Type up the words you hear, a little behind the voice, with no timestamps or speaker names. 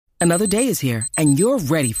Another day is here, and you're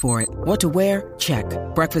ready for it. What to wear? Check.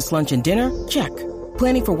 Breakfast, lunch, and dinner? Check.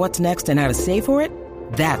 Planning for what's next and how to save for it?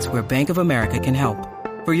 That's where Bank of America can help.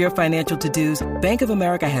 For your financial to-dos, Bank of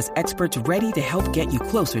America has experts ready to help get you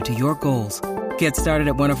closer to your goals. Get started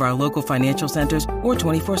at one of our local financial centers or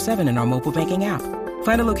 24/7 in our mobile banking app.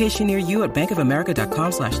 Find a location near you at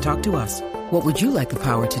bankofamerica.com/talktous. What would you like the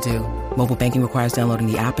power to do? Mobile banking requires downloading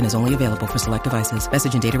the app and is only available for select devices.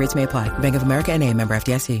 Message and data rates may apply. Bank of America N.A., member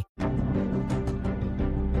FDIC.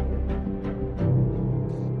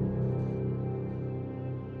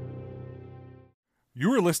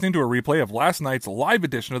 You are listening to a replay of last night's live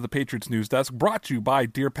edition of the Patriots News Desk, brought to you by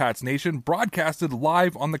Dear Pats Nation, broadcasted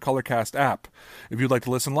live on the Colorcast app. If you'd like to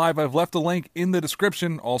listen live, I've left a link in the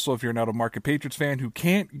description. Also, if you're an out-of-market Patriots fan who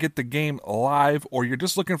can't get the game live, or you're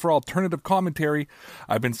just looking for alternative commentary,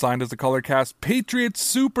 I've been signed as the Colorcast Patriots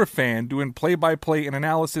superfan, doing play-by-play and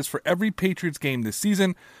analysis for every Patriots game this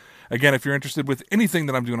season. Again, if you're interested with anything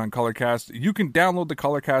that I'm doing on Colorcast, you can download the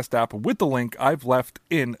Colorcast app with the link I've left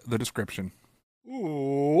in the description.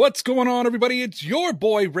 Ooh, what's going on, everybody? It's your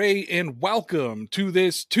boy Ray, and welcome to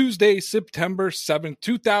this Tuesday, September 7th,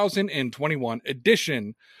 2021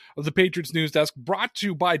 edition of the Patriots News Desk, brought to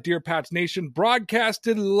you by Dear Pats Nation,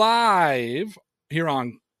 broadcasted live here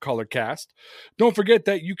on Colorcast. Don't forget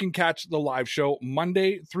that you can catch the live show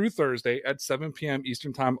Monday through Thursday at 7 p.m.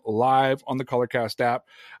 Eastern Time live on the Colorcast app.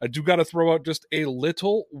 I do got to throw out just a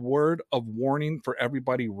little word of warning for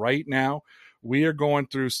everybody right now. We are going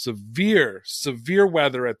through severe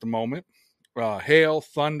weather at the moment. Hail,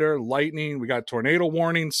 thunder, lightning. We got tornado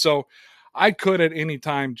warnings. So I could at any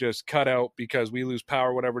time just cut out because we lose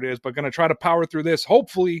power, whatever it is. But going to try to power through this.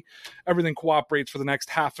 Hopefully everything cooperates for the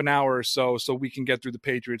next half an hour or so we can get through the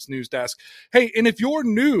Patriots News Desk. Hey, and if you're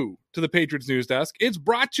new to the Patriots News Desk, it's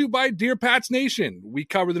brought to you by Dear Pats Nation. We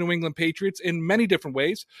cover the New England Patriots in many different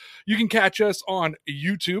ways. You can catch us on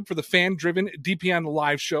YouTube for the fan-driven DPN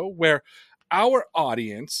live show, where our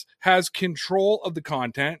audience has control of the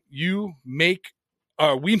content. We make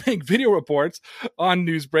video reports on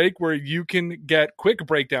Newsbreak where you can get quick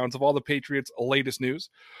breakdowns of all the Patriots' latest news.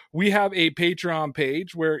 We have a Patreon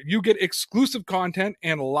page where you get exclusive content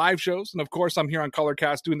and live shows. And of course, I'm here on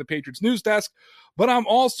Colorcast doing the Patriots News Desk, but I'm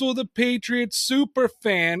also the Patriots super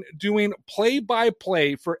fan doing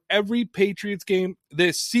play-by-play for every Patriots game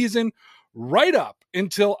this season, right up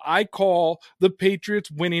until I call the Patriots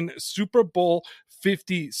winning Super Bowl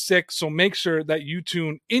 56. So make sure that you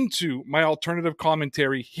tune into my alternative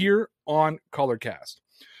commentary here on Colorcast.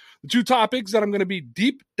 The two topics that I'm going to be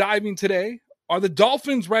deep diving today are: the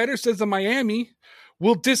Dolphins writer says that Miami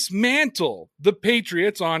will dismantle the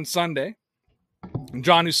Patriots on Sunday. And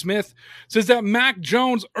Jonnu Smith says that Mac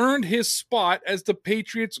Jones earned his spot as the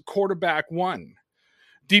Patriots quarterback one.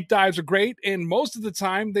 Deep dives are great, and most of the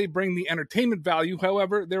time they bring the entertainment value.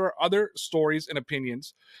 However, there are other stories and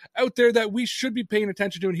opinions out there that we should be paying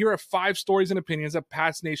attention to, and here are 5 stories and opinions that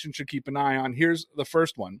Pats Nation should keep an eye on. Here's the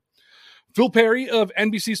first one. Phil Perry of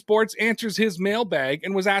NBC Sports answers his mailbag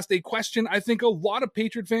and was asked a question I think a lot of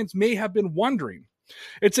Patriot fans may have been wondering.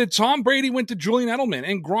 It said Tom Brady went to Julian Edelman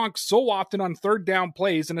and Gronk so often on third down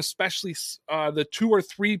plays, and especially the 2 or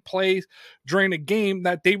 3 plays during a game,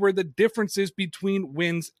 that they were the differences between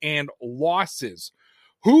wins and losses.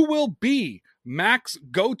 Who will be Mac's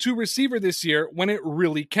go-to receiver this year when it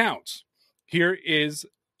really counts? Here is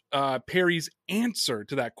Perry's answer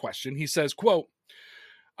to that question. He says, quote,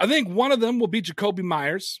 I think one of them will be Jacoby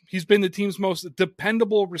Myers. He's been the team's most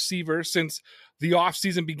dependable receiver since the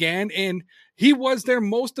offseason began, and he was their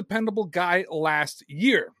most dependable guy last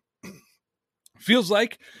year. Feels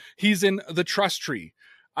like he's in the trust tree.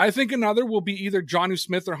 I think another will be either Jonnu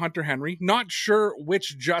Smith or Hunter Henry. Not sure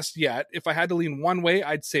which just yet. If I had to lean one way,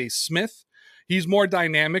 I'd say Smith. He's more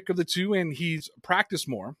dynamic of the two, and he's practiced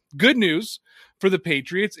more. Good news for the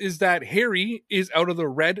Patriots is that Harry is out of the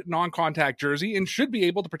red non-contact jersey and should be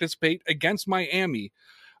able to participate against Miami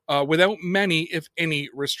without many, if any,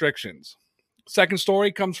 restrictions. Second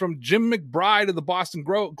story comes from Jim McBride of the Boston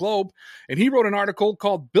Globe, and he wrote an article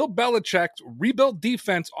called Bill Belichick's Rebuilt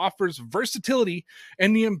Defense Offers Versatility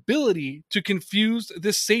and the Ability to Confuse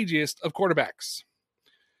the Sagest of Quarterbacks.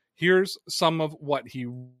 Here's some of what he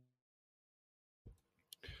wrote.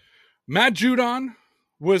 Matt Judon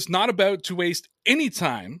was not about to waste any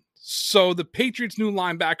time, so the Patriots' new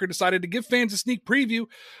linebacker decided to give fans a sneak preview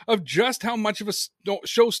of just how much of a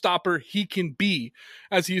showstopper he can be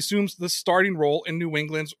as he assumes the starting role in New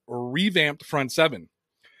England's revamped front seven.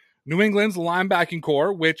 New England's linebacking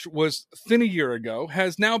core, which was thin a year ago,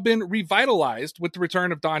 has now been revitalized with the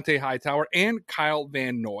return of Dante Hightower and Kyle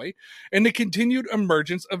Van Noy and the continued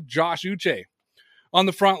emergence of Josh Uche. On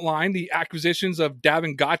the front line, the acquisitions of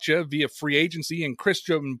Davin Gotcha via free agency and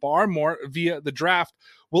Christian Barmore via the draft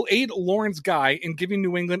will aid Lawrence Guy in giving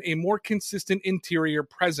New England a more consistent interior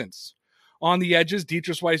presence. On the edges,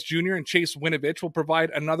 Dietrich Weiss Jr. and Chase Winovich will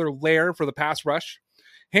provide another layer for the pass rush.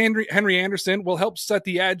 Henry Anderson will help set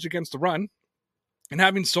the edge against the run. And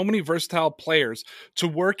having so many versatile players to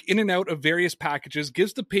work in and out of various packages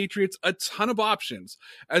gives the Patriots a ton of options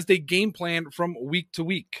as they game plan from week to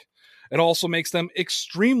week. It also makes them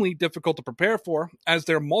extremely difficult to prepare for, as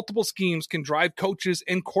their multiple schemes can drive coaches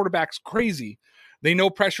and quarterbacks crazy. They know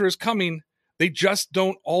pressure is coming, they just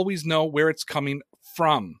don't always know where it's coming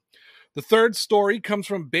from. The third story comes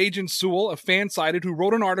from Bajan Sewell, a fan-sided who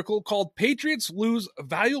wrote an article called Patriots Lose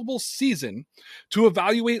Valuable Season to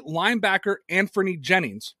evaluate linebacker Anfernee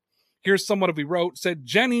Jennings. Here's some what he wrote. Said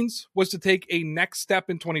Jennings was to take a next step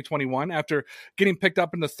in 2021 after getting picked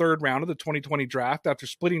up in the third round of the 2020 draft after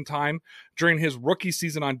splitting time during his rookie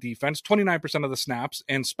season on defense, 29% of the snaps,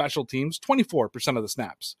 and special teams, 24% of the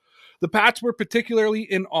snaps. The Pats were particularly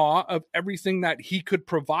in awe of everything that he could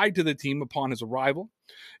provide to the team upon his arrival.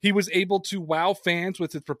 He was able to wow fans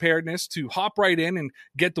with his preparedness to hop right in and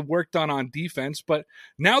get the work done on defense, but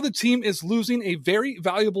now the team is losing a very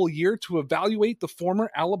valuable year to evaluate the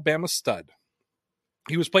former Alabama stud.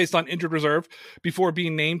 He was placed on injured reserve before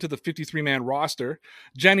being named to the 53-man roster.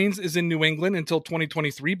 Jennings is in New England until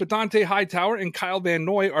 2023, but Dante Hightower and Kyle Van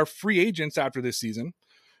Noy are free agents after this season.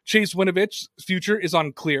 Chase Winovich's future is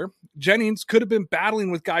unclear. Jennings could have been battling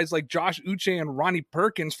with guys like Josh Uche and Ronnie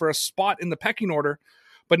Perkins for a spot in the pecking order,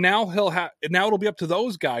 but now it'll be up to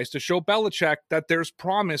those guys to show Belichick that there's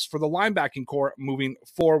promise for the linebacking core moving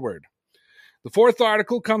forward. The fourth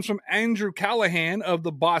article comes from Andrew Callahan of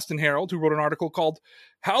the Boston Herald, who wrote an article called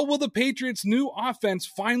How Will the Patriots' New Offense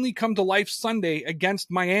Finally Come to Life Sunday Against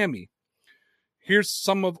Miami? Here's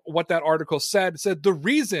some of what that article said. It said, the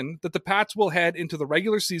reason that the Pats will head into the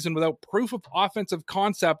regular season without proof of offensive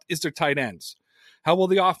concept is their tight ends. How will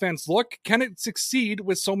the offense look? Can it succeed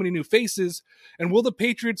with so many new faces? And will the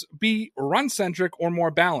Patriots be run-centric or more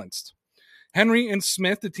balanced? Henry and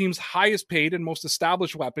Smith, the team's highest paid and most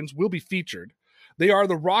established weapons, will be featured. They are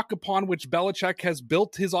the rock upon which Belichick has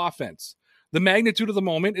built his offense. The magnitude of the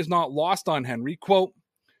moment is not lost on Henry. Quote,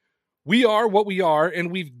 we are what we are,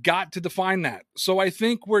 and we've got to define that. So I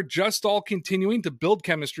think we're just all continuing to build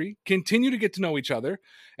chemistry, continue to get to know each other,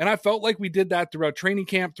 and I felt like we did that throughout training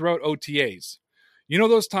camp, throughout OTAs. You know,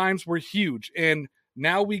 those times were huge, and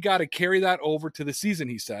now we got to carry that over to the season,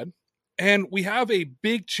 he said. And we have a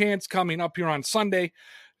big chance coming up here on Sunday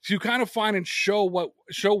to kind of find and show what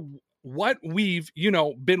we've,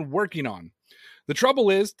 been working on. The trouble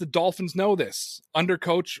is, the Dolphins know this. Under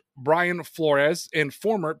coach Brian Flores and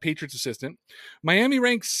former Patriots assistant, Miami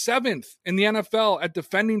ranked 7th in the NFL at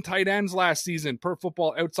defending tight ends last season per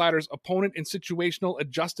Football Outsiders opponent in situational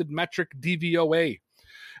adjusted metric DVOA.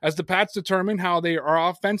 As the Pats determine how they are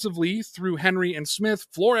offensively through Henry and Smith,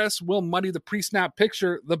 Flores will muddy the pre-snap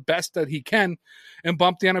picture the best that he can and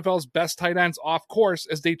bump the NFL's best tight ends off course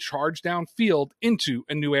as they charge downfield into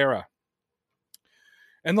a new era.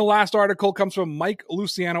 And the last article comes from Mike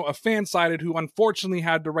Luciano, a fan-sided who unfortunately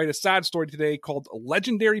had to write a sad story today called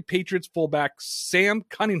Legendary Patriots fullback Sam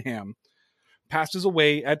Cunningham passes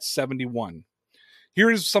away at 71.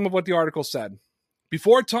 Here is some of what the article said.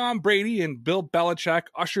 Before Tom Brady and Bill Belichick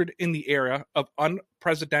ushered in the era of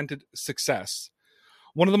unprecedented success,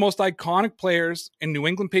 one of the most iconic players in New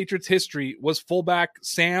England Patriots history was fullback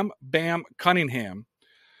Sam Bam Cunningham,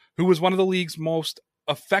 who was one of the league's most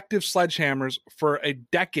effective sledgehammers for a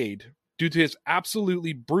decade due to his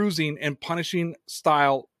absolutely bruising and punishing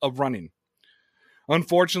style of running.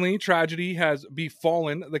 Unfortunately, tragedy has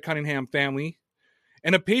befallen the Cunningham family,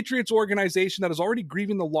 and a Patriots organization that is already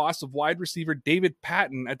grieving the loss of wide receiver David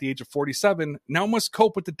Patton at the age of 47 now must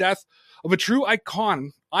cope with the death of a true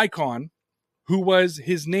icon who was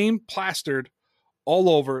his name plastered all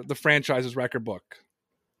over the franchise's record book.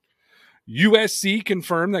 USC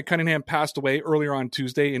confirmed that Cunningham passed away earlier on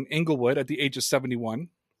Tuesday in Inglewood at the age of 71.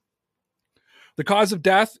 The cause of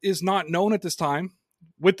death is not known at this time.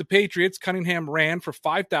 With the Patriots, Cunningham ran for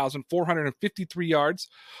 5,453 yards,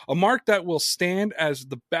 a mark that will stand as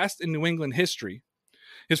the best in New England history.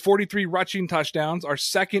 His 43 rushing touchdowns are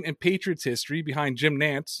second in Patriots history behind Jim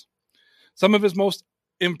Nantz. Some of his most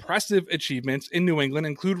impressive achievements in New England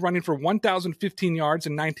include running for 1,015 yards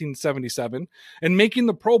in 1977 and making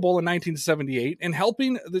the Pro Bowl in 1978 and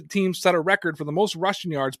helping the team set a record for the most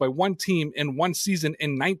rushing yards by one team in one season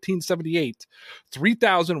in 1978,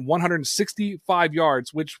 3,165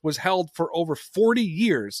 yards, which was held for over 40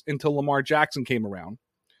 years until Lamar Jackson came around.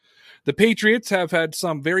 The Patriots have had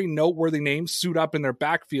some very noteworthy names suit up in their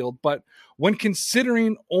backfield, but when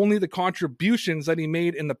considering only the contributions that he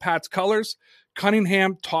made in the Pats colors,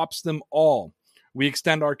 Cunningham tops them all. We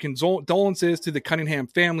extend our condolences to the Cunningham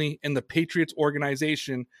family and the Patriots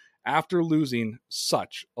organization after losing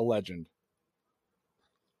such a legend.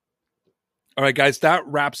 All right, guys, that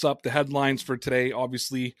wraps up the headlines for today.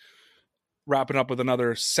 Obviously, wrapping up with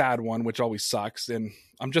another sad one, which always sucks. And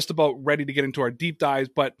I'm just about ready to get into our deep dives,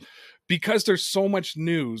 but because there's so much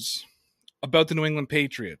news about the New England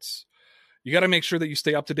Patriots, you got to make sure that you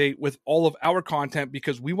stay up to date with all of our content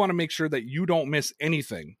because we want to make sure that you don't miss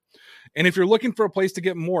anything. And if you're looking for a place to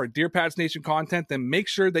get more Dear Pats Nation content, then make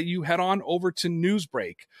sure that you head on over to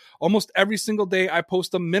Newsbreak. Almost every single day, I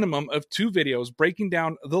post a minimum of 2 videos breaking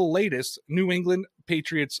down the latest New England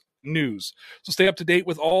Patriots news. So stay up to date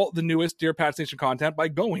with all the newest Dear Pats Nation content by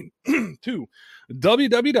going to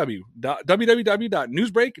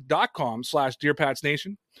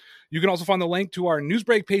www.newsbreak.com/DearPatsNation. You can also find the link to our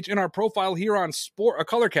Newsbreak page in our profile here on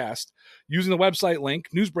Colorcast. Using the website link,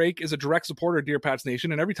 Newsbreak is a direct supporter of Dear Pats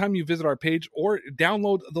Nation, and every time you visit our page or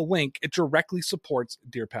download the link, it directly supports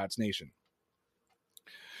Dear Pats Nation.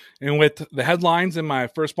 And with the headlines and my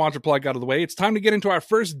first sponsor plug out of the way, it's time to get into our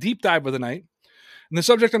first deep dive of the night. And the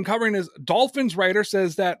subject I'm covering is Dolphins writer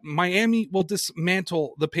says that Miami will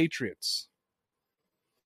dismantle the Patriots.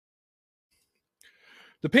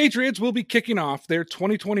 The Patriots will be kicking off their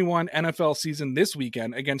 2021 NFL season this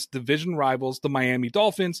weekend against division rivals, the Miami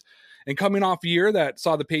Dolphins. And coming off a year that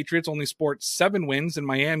saw the Patriots only sport 7 wins and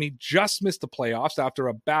Miami just missed the playoffs after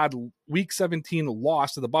a bad Week 17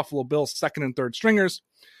 loss to the Buffalo Bills' second and third stringers,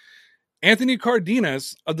 Anthony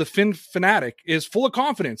Cardenas of the Fin Fanatic is full of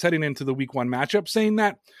confidence heading into the Week 1 matchup, saying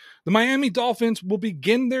that the Miami Dolphins will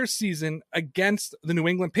begin their season against the New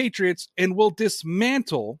England Patriots and will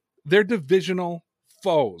dismantle their divisional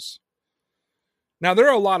foes. Now, there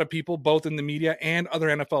are a lot of people, both in the media and other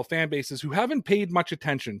NFL fan bases, who haven't paid much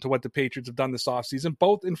attention to what the Patriots have done this offseason,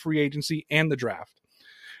 both in free agency and the draft.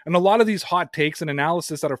 And a lot of these hot takes and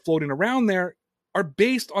analysis that are floating around there are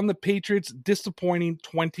based on the Patriots' disappointing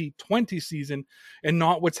 2020 season and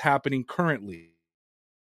not what's happening currently.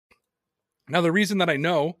 Now, the reason that I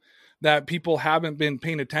know that people haven't been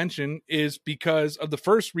paying attention is because of the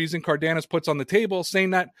first reason Cardenas puts on the table, saying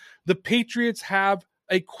that the Patriots have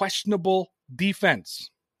a questionable defense.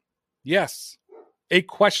 Yes, a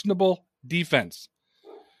questionable defense.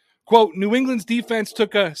 Quote, New England's defense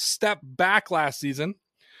took a step back last season.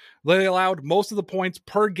 They allowed most of the points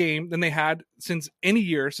per game than they had since any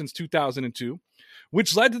year since 2002,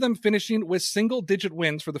 which led to them finishing with single-digit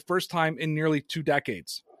wins for the first time in nearly 2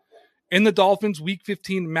 decades. In the Dolphins' Week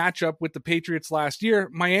 15 matchup with the Patriots last year,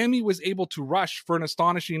 Miami was able to rush for an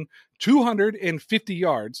astonishing 250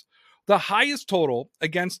 yards, the highest total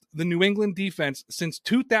against the New England defense since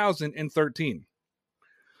 2013.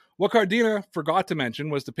 What Cardina forgot to mention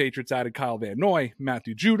was the Patriots added Kyle Van Noy,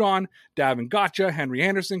 Matthew Judon, Davin Gotcha, Henry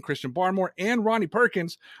Anderson, Christian Barmore, and Ronnie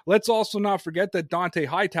Perkins. Let's also not forget that Dante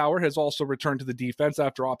Hightower has also returned to the defense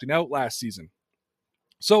after opting out last season.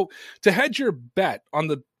 So to hedge your bet on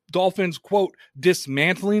the Dolphins, quote,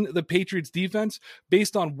 dismantling the Patriots defense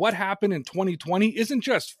based on what happened in 2020 isn't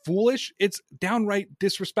just foolish, it's downright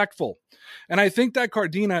disrespectful. And I think that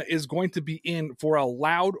Cardina is going to be in for a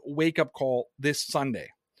loud wake-up call this Sunday.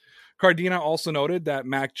 Cardina also noted that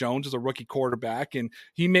Mac Jones is a rookie quarterback, and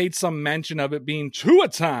he made some mention of it being Tua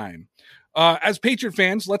time. As Patriot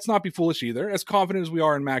fans, let's not be foolish either. As confident as we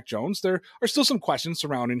are in Mac Jones, there are still some questions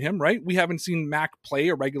surrounding him, right? We haven't seen Mac play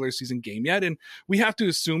a regular season game yet, and we have to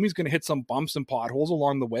assume he's going to hit some bumps and potholes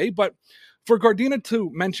along the way. But for Cardina to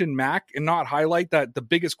mention Mac and not highlight that the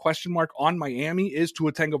biggest question mark on Miami is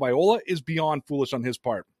Tua Tagovailoa is beyond foolish on his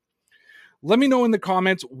part. Let me know in the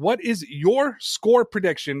comments, what is your score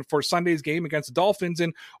prediction for Sunday's game against the Dolphins,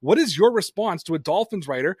 and what is your response to a Dolphins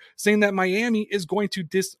writer saying that Miami is going to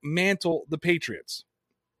dismantle the Patriots?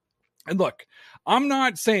 And look, I'm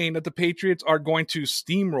not saying that the Patriots are going to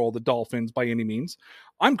steamroll the Dolphins by any means.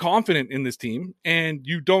 I'm confident in this team, and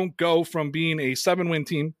you don't go from being a 7-win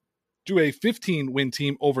team to a 15-win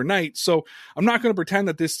team overnight, so I'm not going to pretend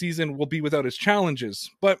that this season will be without its challenges,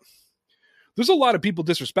 but there's a lot of people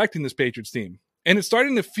disrespecting this Patriots team, and it's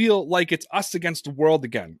starting to feel like it's us against the world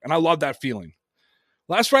again, and I love that feeling.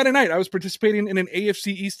 Last Friday night, I was participating in an AFC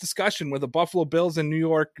East discussion with the Buffalo Bills and New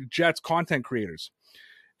York Jets content creators,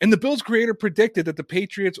 and the Bills creator predicted that the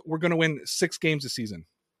Patriots were going to win 6 games this season.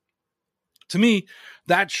 To me,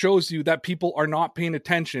 that shows you that people are not paying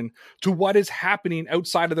attention to what is happening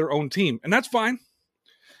outside of their own team, and that's fine.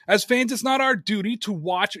 As fans, it's not our duty to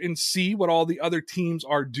watch and see what all the other teams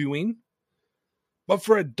are doing. But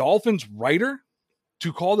for a Dolphins writer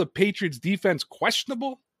to call the Patriots defense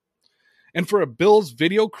questionable, and for a Bills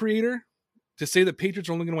video creator to say the Patriots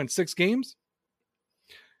are only going to win 6 games,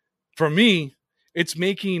 for me, it's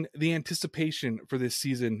making the anticipation for this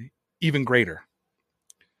season even greater.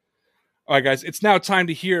 All right, guys, it's now time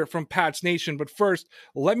to hear from Pats Nation. But first,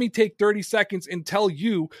 let me take 30 seconds and tell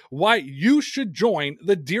you why you should join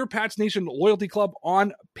the Dear Pats Nation Loyalty Club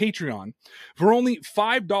on Patreon. For only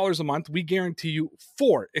 $5 a month, we guarantee you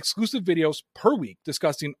 4 exclusive videos per week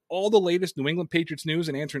discussing all the latest New England Patriots news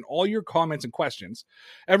and answering all your comments and questions.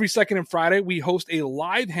 Every second and Friday, we host a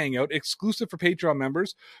live hangout exclusive for Patreon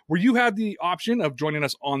members where you have the option of joining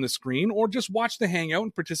us on the screen or just watch the hangout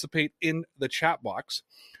and participate in the chat box.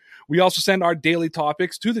 We also send our daily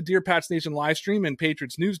topics to the Dear Pats Nation live stream and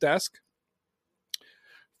Patriots News Desk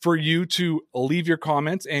for you to leave your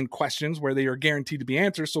comments and questions where they are guaranteed to be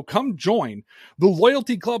answered. So come join the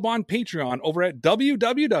Loyalty Club on Patreon over at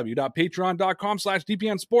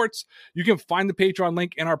www.patreon.com/DPNsports. You can find the Patreon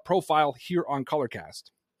link in our profile here on Colorcast.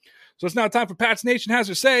 So it's now time for Pats Nation Has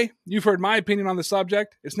Their Say. You've heard my opinion on the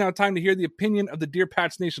subject. It's now time to hear the opinion of the Dear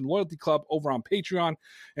Pats Nation Loyalty Club over on Patreon.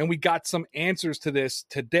 And we got some answers to this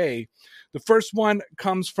today. The first one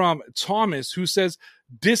comes from Thomas, who says,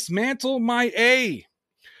 dismantle my A.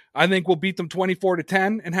 I think we'll beat them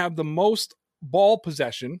 24-10 and have the most ball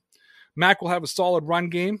possession. Mac will have a solid run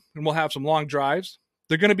game and we'll have some long drives.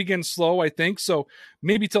 They're going to begin slow, I think, so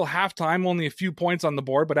maybe till halftime, only a few points on the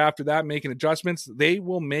board, but after that, making adjustments, they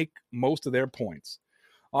will make most of their points.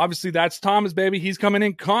 Obviously, that's Thomas, baby. He's coming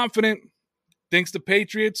in confident. Thinks the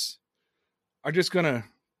Patriots are just going to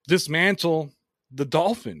dismantle the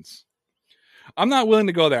Dolphins. I'm not willing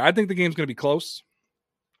to go there. I think the game's going to be close.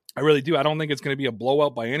 I really do. I don't think it's going to be a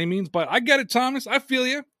blowout by any means, but I get it, Thomas. I feel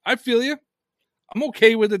you. I'm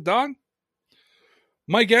okay with it, dog.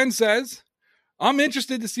 Mike N says, I'm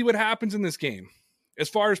interested to see what happens in this game. As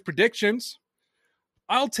far as predictions,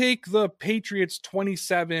 I'll take the Patriots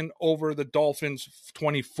 27 over the Dolphins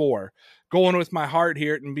 24. Going with my heart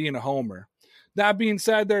here and being a homer. That being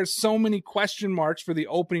said, there's so many question marks for the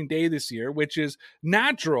opening day this year, which is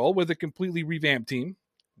natural with a completely revamped team.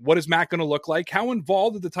 What is Matt going to look like? How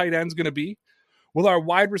involved are the tight ends going to be? Will our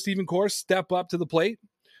wide receiving core step up to the plate?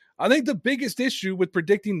 I think the biggest issue with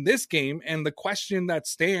predicting this game and the question that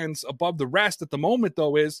stands above the rest at the moment,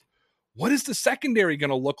 though, is what is the secondary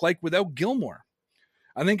going to look like without Gilmore?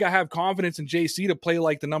 I think I have confidence in JC to play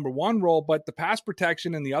like the number 1 role, but the pass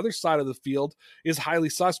protection in the other side of the field is highly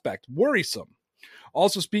suspect, worrisome.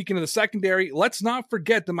 Also, speaking of the secondary, let's not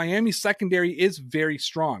forget the Miami secondary is very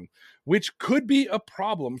strong, which could be a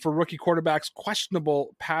problem for rookie quarterbacks'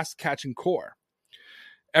 questionable pass-catching core.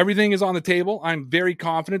 Everything is on the table. I'm very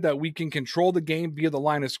confident that we can control the game via the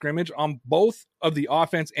line of scrimmage on both of the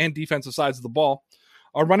offense and defensive sides of the ball.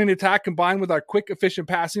 Our running attack combined with our quick, efficient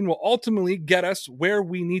passing will ultimately get us where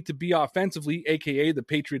we need to be offensively, aka the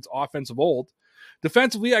Patriots offense of old.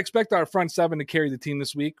 Defensively, I expect our front 7 to carry the team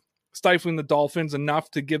this week, stifling the Dolphins enough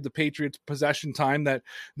to give the Patriots possession time that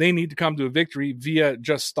they need to come to a victory via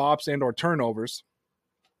just stops and or turnovers.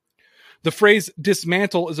 The phrase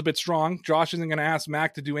dismantle is a bit strong. Josh isn't going to ask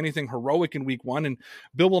Mac to do anything heroic in week 1, and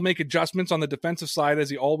Bill will make adjustments on the defensive side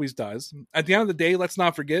as he always does. At the end of the day, let's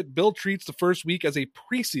not forget, Bill treats the first week as a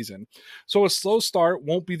preseason, so a slow start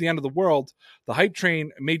won't be the end of the world. The hype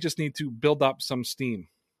train may just need to build up some steam.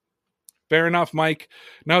 Fair enough, Mike.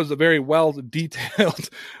 Now it's a very well detailed.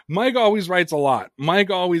 Mike always writes a lot. Mike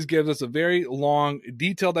always gives us a very long,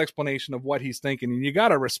 detailed explanation of what he's thinking, and you got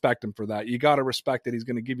to respect him for that. You got to respect that he's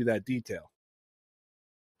going to give you that detail.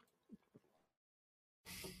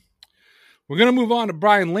 We're going to move on to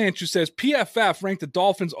Brian Lynch, who says PFF ranked the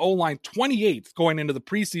Dolphins O-line 28th going into the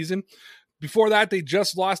preseason. Before that, they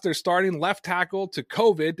just lost their starting left tackle to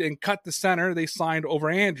COVID and cut the center they signed over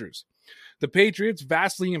Andrews. The Patriots'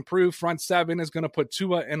 vastly improved front 7 is going to put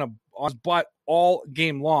Tua on his butt all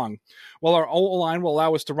game long, while our O-line will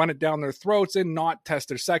allow us to run it down their throats and not test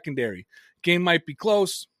their secondary. Game might be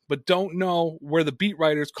close, but don't know where the beat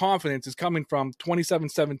writer's confidence is coming from.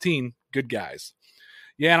 27-17, good guys.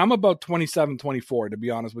 Yeah, and I'm about 27-24, to be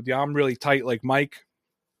honest with you. I'm really tight like Mike,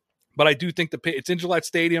 but I do think it's in Gillette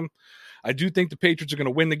Stadium. I do think the Patriots are going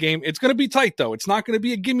to win the game. It's going to be tight, though. It's not going to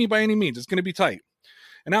be a gimme by any means. It's going to be tight.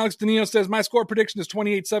 And Alex Danilo says, my score prediction is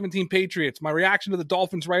 28-17 Patriots. My reaction to the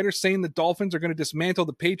Dolphins writer saying the Dolphins are going to dismantle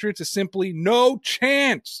the Patriots is simply no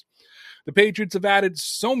chance. The Patriots have added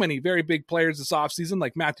so many very big players this offseason,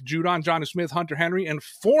 like Matthew Judon, Jonnu Smith, Hunter Henry, and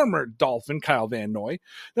former Dolphin Kyle Van Noy,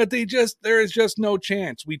 that there is just no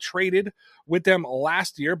chance. We traded with them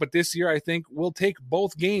last year, but this year I think we'll take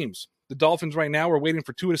both games. The Dolphins right now are waiting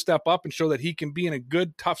for Tua to step up and show that he can be in a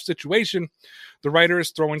good, tough situation. The writer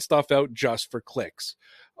is throwing stuff out just for clicks.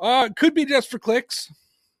 Could be just for clicks.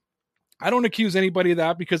 I don't accuse anybody of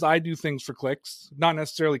that because I do things for clicks. Not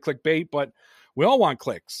necessarily clickbait, but we all want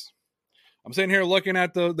clicks. I'm sitting here looking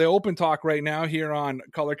at the open talk right now here on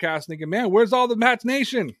Colorcast thinking, man, where's all the Pats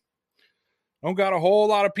Nation? Don't got a whole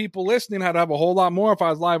lot of people listening. I'd have a whole lot more if I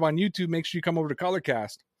was live on YouTube. Make sure you come over to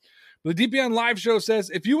Colorcast. The DPN Live Show says,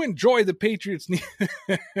 if you enjoy the Patriots...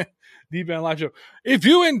 DPN Live Show. If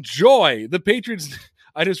you enjoy the Patriots...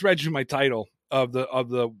 I just read you my title of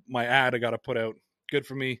my ad I got to put out. Good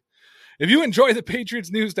for me. If you enjoy the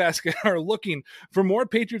Patriots News Desk and are looking for more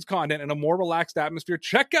Patriots content and a more relaxed atmosphere,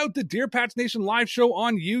 check out the Dear Pats Nation live show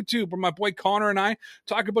on YouTube where my boy Connor and I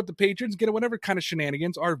talk about the Patriots, get whatever kind of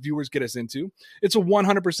shenanigans our viewers get us into. It's a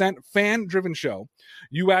 100% fan-driven show.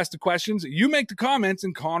 You ask the questions, you make the comments,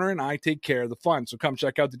 and Connor and I take care of the fun. So come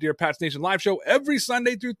check out the Dear Pats Nation live show every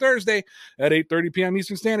Sunday through Thursday at 8:30 p.m.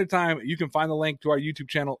 Eastern Standard Time. You can find the link to our YouTube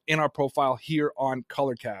channel in our profile here on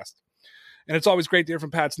Colorcast. And it's always great to hear from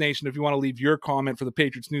Pats Nation. If you want to leave your comment for the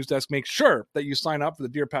Patriots News Desk, make sure that you sign up for the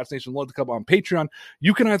Dear Pats Nation Loyalty Club on Patreon.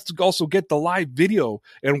 You can also get the live video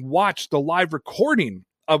and watch the live recording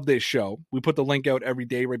of this show. We put the link out every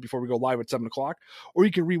day right before we go live at 7 o'clock. Or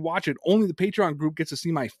you can rewatch it. Only the Patreon group gets to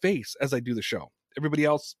see my face as I do the show. Everybody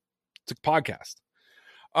else, it's a podcast.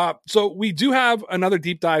 So we do have another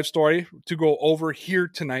deep dive story to go over here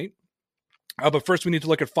tonight. But first, we need to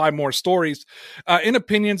look at 5 more stories in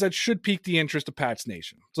opinions that should pique the interest of Pats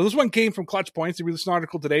Nation. So this one came from Clutch Points. They released an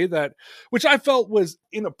article today which I felt was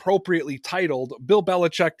inappropriately titled, Bill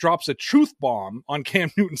Belichick Drops a Truth Bomb on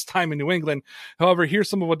Cam Newton's Time in New England. However, here's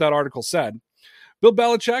some of what that article said. Bill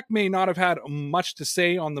Belichick may not have had much to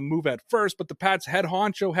say on the move at first, but the Pats head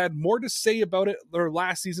honcho had more to say about it their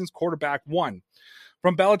last season's quarterback won.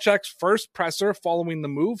 From Belichick's first presser following the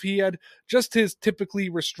move, he had just his typically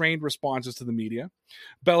restrained responses to the media.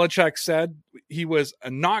 Belichick said he was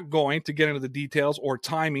not going to get into the details or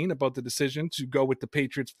timing about the decision to go with the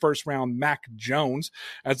Patriots' first-round Mac Jones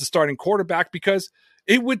as the starting quarterback because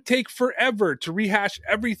it would take forever to rehash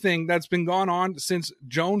everything that's been gone on since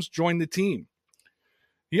Jones joined the team.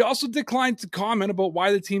 He also declined to comment about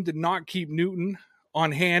why the team did not keep Newton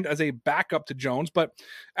on hand as a backup to Jones, but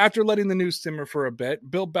after letting the news simmer for a bit,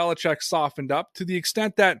 Bill Belichick softened up to the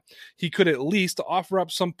extent that he could at least offer up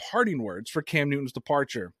some parting words for Cam Newton's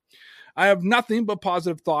departure. I have nothing but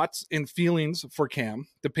positive thoughts and feelings for Cam,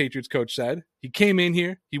 the Patriots coach said. He came in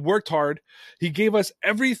here, he worked hard, he gave us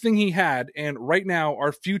everything he had, and right now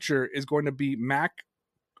our future is going to be Mac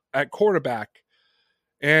at quarterback,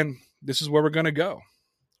 and this is where we're going to go.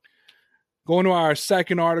 Going to our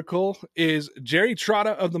second article is Jerry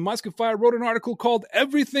Trotta of the Musket Fire wrote an article called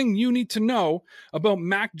Everything You Need to Know About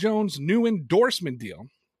Mac Jones' New Endorsement Deal.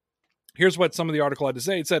 Here's what some of the article had to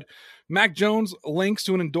say. It said, Mac Jones links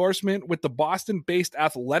to an endorsement with the Boston-based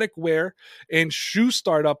athletic wear and shoe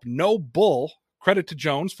startup No Bull. Credit to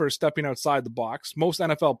Jones for stepping outside the box. Most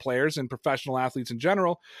NFL players and professional athletes in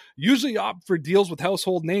general usually opt for deals with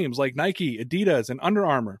household names like Nike, Adidas, and Under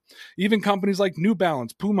Armour. Even companies like New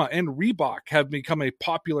Balance, Puma, and Reebok have become a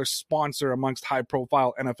popular sponsor amongst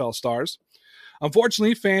high-profile NFL stars.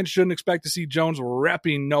 Unfortunately, fans shouldn't expect to see Jones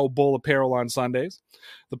repping No Bull apparel on Sundays.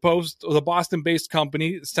 The Boston-based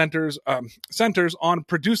company centers on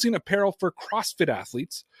producing apparel for CrossFit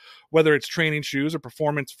athletes. Whether it's training shoes or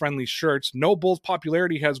performance-friendly shirts, No Bull's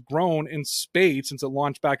popularity has grown in spades since it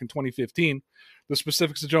launched back in 2015. The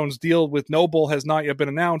specifics of Jones' deal with No Bull has not yet been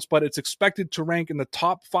announced, but it's expected to rank in the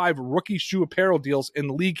top 5 rookie shoe apparel deals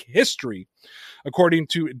in league history, according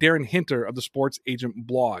to Darren Hinter of the Sports Agent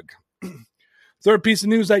blog. Third piece of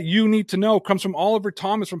news that you need to know comes from Oliver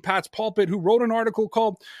Thomas from Pat's Pulpit, who wrote an article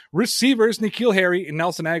called Receivers N'Keal Harry and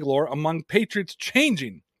Nelson Aguilar Among Patriots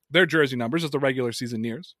Changing Their Jersey Numbers as the regular season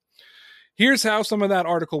nears. Here's how some of that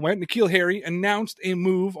article went. N'Keal Harry announced a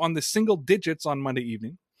move on the single digits on Monday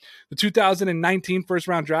evening. The 2019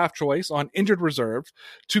 first-round draft choice on injured reserve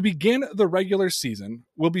to begin the regular season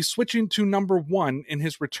will be switching to number 1 in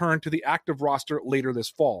his return to the active roster later this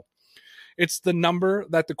fall. It's the number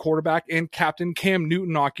that the quarterback and captain Cam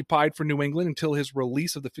Newton occupied for New England until his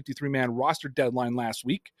release of the 53-man roster deadline last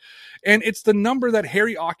week. And it's the number that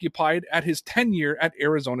Harry occupied at his tenure at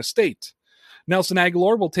Arizona State. Nelson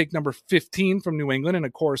Aguilar will take number 15 from New England in a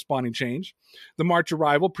corresponding change. The March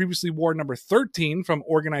arrival previously wore number 13 from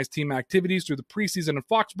organized team activities through the preseason in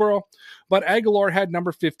Foxborough, but Aguilar had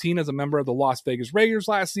number 15 as a member of the Las Vegas Raiders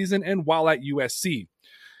last season and while at USC.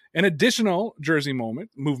 An additional jersey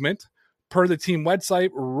movement, Per the team website,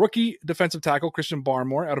 rookie defensive tackle Christian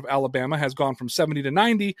Barmore out of Alabama has gone from 70 to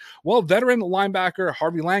 90, while veteran linebacker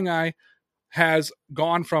Harvey Langai has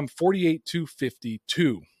gone from 48 to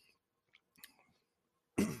 52.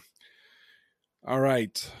 All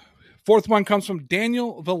right. Fourth one comes from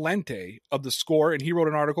Daniel Valente of The Score, and he wrote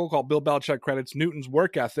an article called Bill Belichick Credits Newton's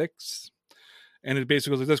Work Ethics. And it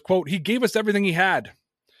basically goes like this, quote, "He gave us everything he had."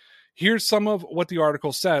 Here's some of what the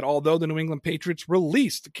article said. Although the New England Patriots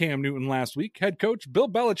released Cam Newton last week, head coach Bill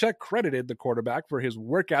Belichick credited the quarterback for his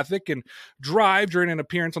work ethic and drive during an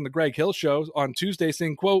appearance on the Greg Hill Show on Tuesday,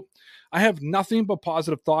 saying, quote, "I have nothing but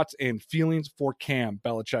positive thoughts and feelings for Cam,"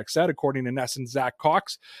 Belichick said, according to Ness and Zach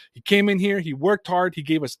Cox. "He came in here, he worked hard, he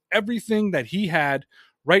gave us everything that he had.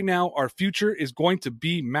 Right now, our future is going to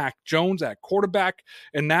be Mac Jones at quarterback,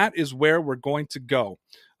 and that is where we're going to go."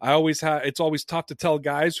 It's always tough to tell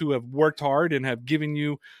guys who have worked hard and have given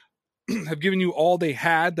you all they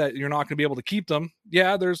had that you're not going to be able to keep them.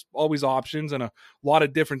 Yeah, there's always options and a lot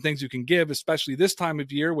of different things you can give, especially this time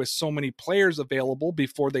of year with so many players available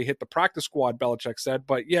before they hit the practice squad, Belichick said.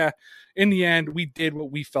 But yeah, in the end, we did what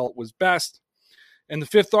we felt was best. And the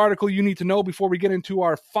fifth article you need to know before we get into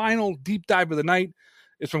our final deep dive of the night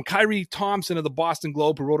is from Kyrie Thompson of the Boston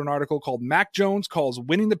Globe, who wrote an article called "Mac Jones Calls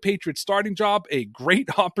Winning the Patriots Starting Job a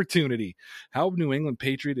Great Opportunity." How New England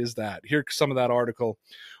Patriot is that? Here's some of that article.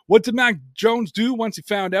 What did Mac Jones do once he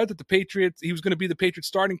found out that he was going to be the Patriots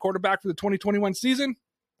starting quarterback for the 2021 season?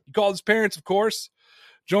 He called his parents, of course.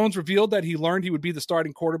 Jones revealed that he learned he would be the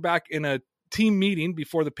starting quarterback in a team meeting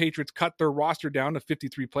before the Patriots cut their roster down to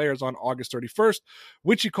 53 players on August 31st,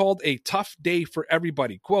 which he called a tough day for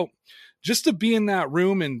everybody. Quote, "Just to be in that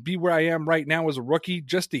room and be where I am right now as a rookie,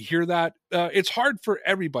 just to hear that, it's hard for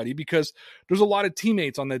everybody because there's a lot of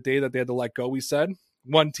teammates on that day that they had to let go," he said.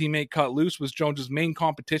 One teammate cut loose was Jones's main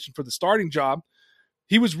competition for the starting job.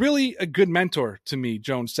 "He was really a good mentor to me,"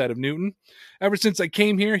 Jones said of Newton. "Ever since I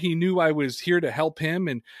came here, he knew I was here to help him,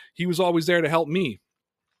 and he was always there to help me.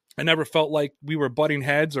 I never felt like we were butting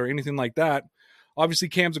heads or anything like that. Obviously,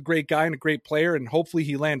 Cam's a great guy and a great player, and hopefully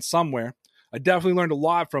he lands somewhere. I definitely learned a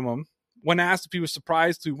lot from him." When asked if he was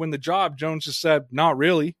surprised to win the job, Jones just said, "Not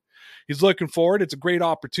really. He's looking forward. It's a great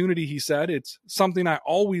opportunity," he said. "It's something I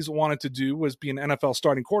always wanted to do, was be an NFL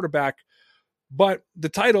starting quarterback. But the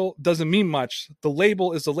title doesn't mean much. The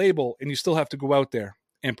label is the label, and you still have to go out there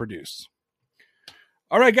and produce."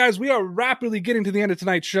 All right, guys, we are rapidly getting to the end of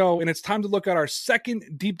tonight's show, and it's time to look at our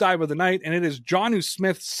second deep dive of the night, and it is Jonnu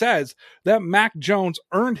Smith says that Mac Jones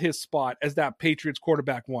earned his spot as that Patriots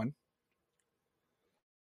quarterback one.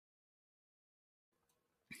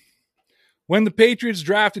 When the Patriots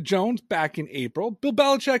drafted Jones back in April, Bill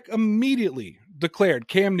Belichick immediately declared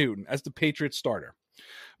Cam Newton as the Patriots starter.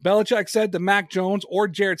 Belichick said that Mac Jones or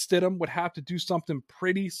Jarrett Stidham would have to do something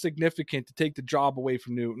pretty significant to take the job away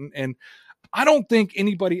from Newton, and I don't think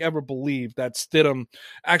anybody ever believed that Stidham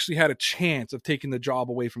actually had a chance of taking the job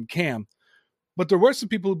away from Cam. But there were some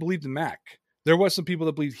people who believed in Mac. There was some people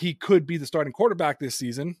that believed he could be the starting quarterback this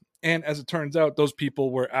season. And as it turns out, those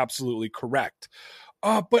people were absolutely correct.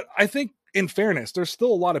 But I think, in fairness, there's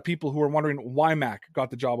still a lot of people who are wondering why Mac got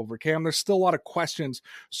the job over Cam. There's still a lot of questions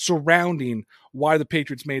surrounding why the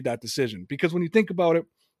Patriots made that decision. Because when you think about it,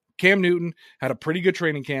 Cam Newton had a pretty good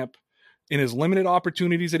training camp. In his limited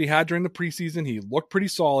opportunities that he had during the preseason, he looked pretty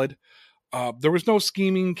solid. There was no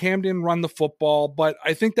scheming. Cam didn't run the football, but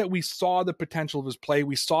I think that we saw the potential of his play.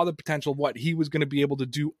 We saw the potential of what he was going to be able to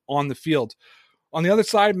do on the field. On the other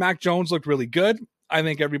side, Mac Jones looked really good. I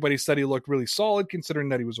think everybody said he looked really solid considering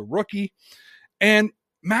that he was a rookie. And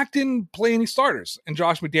Mac didn't play any starters, and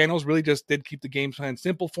Josh McDaniels really just did keep the game plan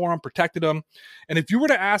simple for him, protected him. And if you were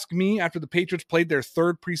to ask me after the Patriots played their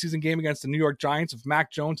third preseason game against the New York Giants if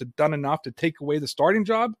Mac Jones had done enough to take away the starting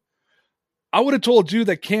job, I would have told you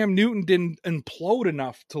that Cam Newton didn't implode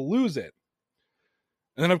enough to lose it.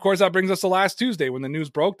 And then, of course, that brings us to last Tuesday when the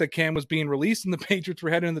news broke that Cam was being released and the Patriots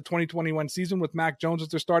were heading into the 2021 season with Mac Jones as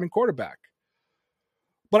their starting quarterback.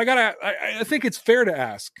 But I think it's fair to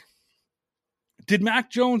ask, did Mac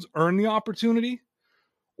Jones earn the opportunity,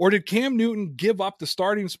 or did Cam Newton give up the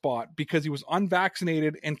starting spot because he was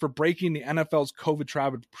unvaccinated and for breaking the NFL's COVID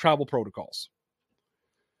travel protocols?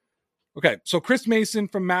 Okay, so Chris Mason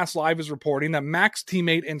from Mass Live is reporting that Mac's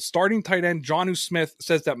teammate and starting tight end Jonnu Smith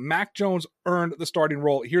says that Mac Jones earned the starting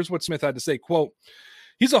role. Here's what Smith had to say, quote,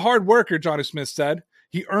 "He's a hard worker," Jonnu Smith said.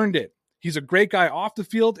 "He earned it. He's a great guy off the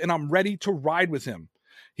field, and I'm ready to ride with him.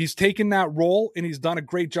 He's taken that role, and he's done a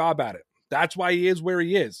great job at it. That's why he is where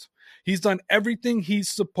he is. He's done everything he's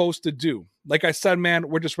supposed to do. Like I said, man,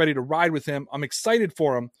 we're just ready to ride with him. I'm excited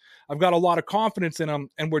for him. I've got a lot of confidence in him,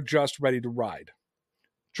 and we're just ready to ride."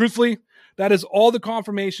 Truthfully, that is all the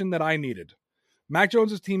confirmation that I needed. Mac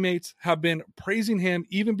Jones' teammates have been praising him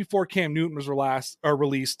even before Cam Newton was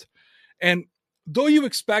released. And though you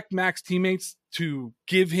expect Mac's teammates to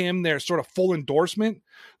give him their sort of full endorsement,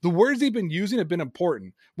 the words they've been using have been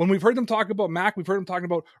important. When we've heard them talk about Mac, we've heard them talking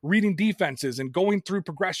about reading defenses and going through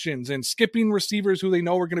progressions and skipping receivers who they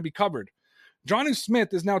know are going to be covered. Jonnu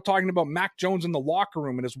Smith is now talking about Mac Jones in the locker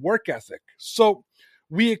room and his work ethic. So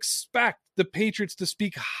we expect the Patriots to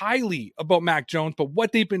speak highly about Mac Jones, but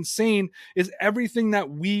what they've been saying is everything that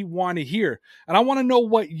we want to hear. And I want to know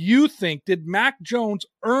what you think. Did Mac Jones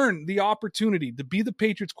earn the opportunity to be the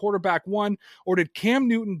Patriots quarterback one, or did Cam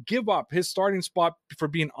Newton give up his starting spot for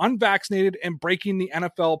being unvaccinated and breaking the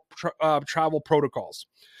NFL travel protocols?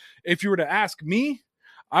 If you were to ask me,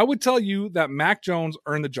 I would tell you that Mac Jones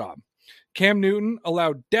earned the job. Cam Newton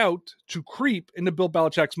allowed doubt to creep into Bill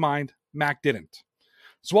Belichick's mind. Mac didn't.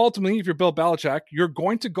 So ultimately, if you're Bill Belichick, you're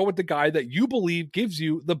going to go with the guy that you believe gives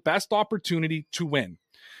you the best opportunity to win.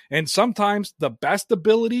 And sometimes the best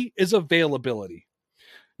ability is availability.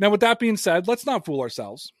 Now, with that being said, let's not fool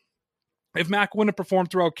ourselves. If Mac wouldn't have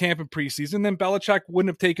performed throughout camp and preseason, then Belichick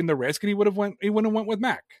wouldn't have taken the risk and he wouldn't have went with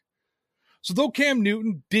Mac. So though Cam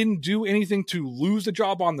Newton didn't do anything to lose the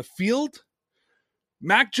job on the field,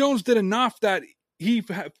 Mac Jones did enough that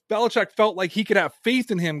Belichick felt like he could have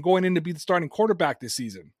faith in him going in to be the starting quarterback this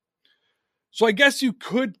season. So I guess you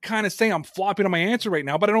could kind of say I'm flopping on my answer right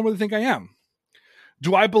now, but I don't really think I am.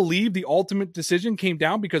 Do I believe the ultimate decision came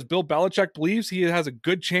down because Bill Belichick believes he has a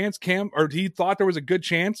good chance he thought there was a good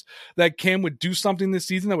chance that Cam would do something this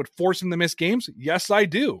season that would force him to miss games? Yes, I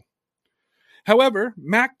do. However,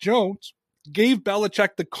 Mac Jones gave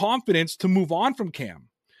Belichick the confidence to move on from Cam.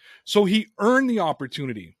 So he earned the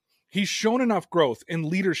opportunity. He's shown enough growth and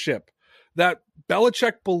leadership that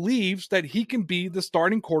Belichick believes that he can be the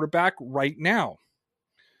starting quarterback right now.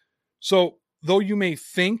 So though you may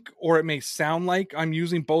think, or it may sound like I'm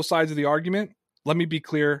using both sides of the argument, let me be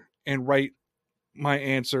clear and write my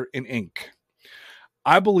answer in ink.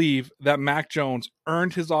 I believe that Mac Jones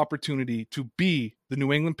earned his opportunity to be the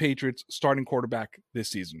New England Patriots starting quarterback this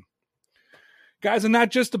season. Guys, and that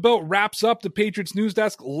just about wraps up the Patriots News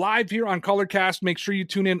Desk live here on Colorcast. Make sure you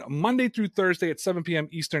tune in Monday through Thursday at 7 p.m.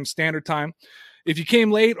 Eastern Standard Time. If you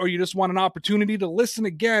came late or you just want an opportunity to listen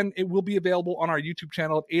again, it will be available on our YouTube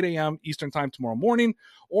channel at 8 a.m. Eastern Time tomorrow morning,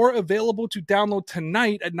 or available to download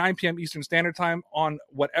tonight at 9 p.m. Eastern Standard Time on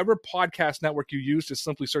whatever podcast network you use. Just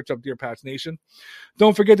simply search up Dear Pats Nation.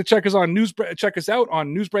 Don't forget to check us out on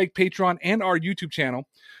Newsbreak, Patreon, and our YouTube channel.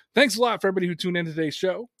 Thanks a lot for everybody who tuned in to today's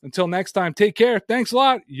show. Until next time, take care. Thanks a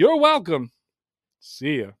lot. You're welcome.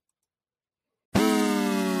 See ya.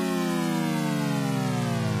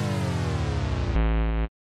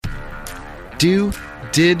 Do,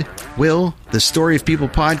 Did, Will, the Story of People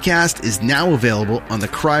podcast is now available on the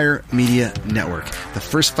Crier Media Network. The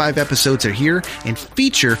first 5 episodes are here and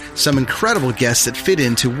feature some incredible guests that fit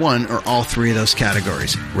into one or all 3 of those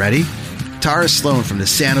categories. Ready? Tara Sloan from the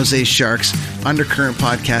San Jose Sharks Undercurrent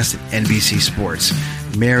podcast at NBC Sports.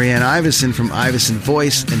 Marianne Iveson from Iveson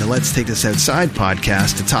Voice and the Let's Take This Outside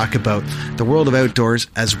podcast to talk about the world of outdoors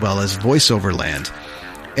as well as voiceover land.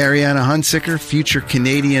 Ariana Hunsicker, future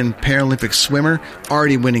Canadian Paralympic swimmer,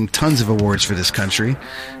 already winning tons of awards for this country.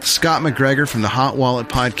 Scott McGregor from the Hot Wallet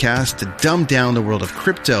podcast to dumb down the world of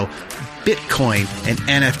crypto, Bitcoin, and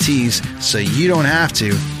NFTs so you don't have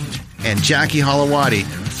to. And Jackie Holowati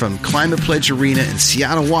from Climate Pledge Arena in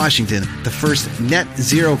Seattle, Washington, the first net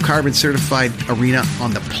zero carbon certified arena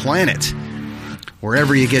on the planet.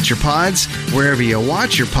 Wherever you get your pods, wherever you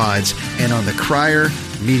watch your pods, and on the Crier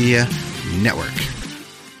Media Network.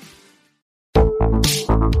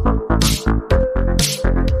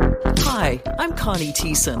 Hi, I'm Connie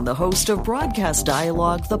Thiessen, the host of Broadcast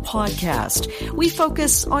Dialogue, the podcast. We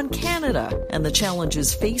focus on Canada and the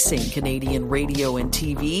challenges facing Canadian radio and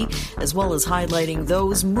TV, as well as highlighting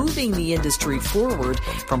those moving the industry forward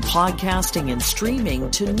from podcasting and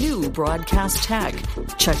streaming to new broadcast tech.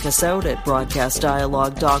 Check us out at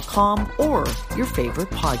broadcastdialogue.com or your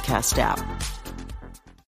favorite podcast app.